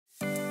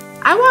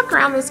I walk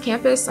around this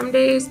campus some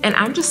days and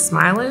I'm just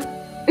smiling.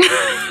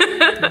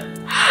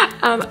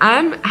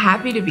 I'm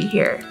happy to be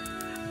here.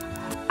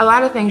 A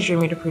lot of things drew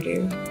me to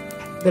Purdue.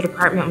 The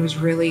department was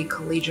really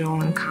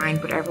collegial and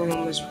kind, but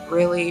everyone was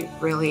really,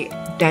 really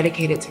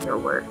dedicated to their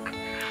work.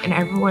 And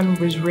everyone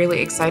was really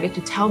excited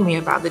to tell me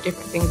about the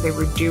different things they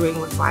were doing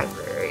with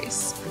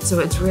libraries. So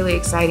it's really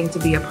exciting to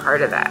be a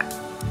part of that.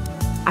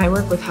 I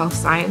work with health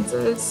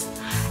sciences,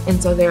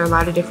 and so there are a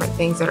lot of different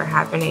things that are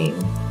happening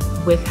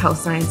with health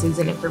sciences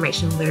and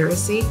information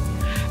literacy.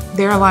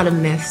 There are a lot of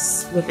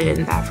myths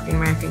within the African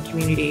American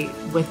community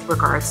with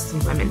regards to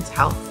women's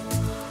health.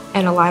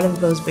 And a lot of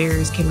those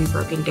barriers can be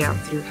broken down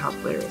through health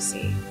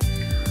literacy.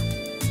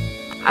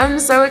 I'm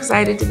so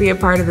excited to be a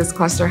part of this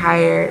cluster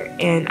hire,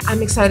 and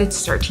I'm excited to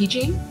start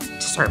teaching,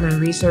 to start my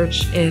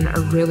research in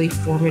a really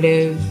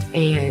formative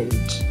and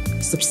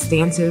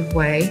substantive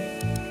way.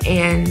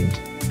 And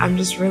I'm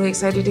just really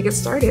excited to get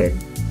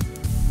started.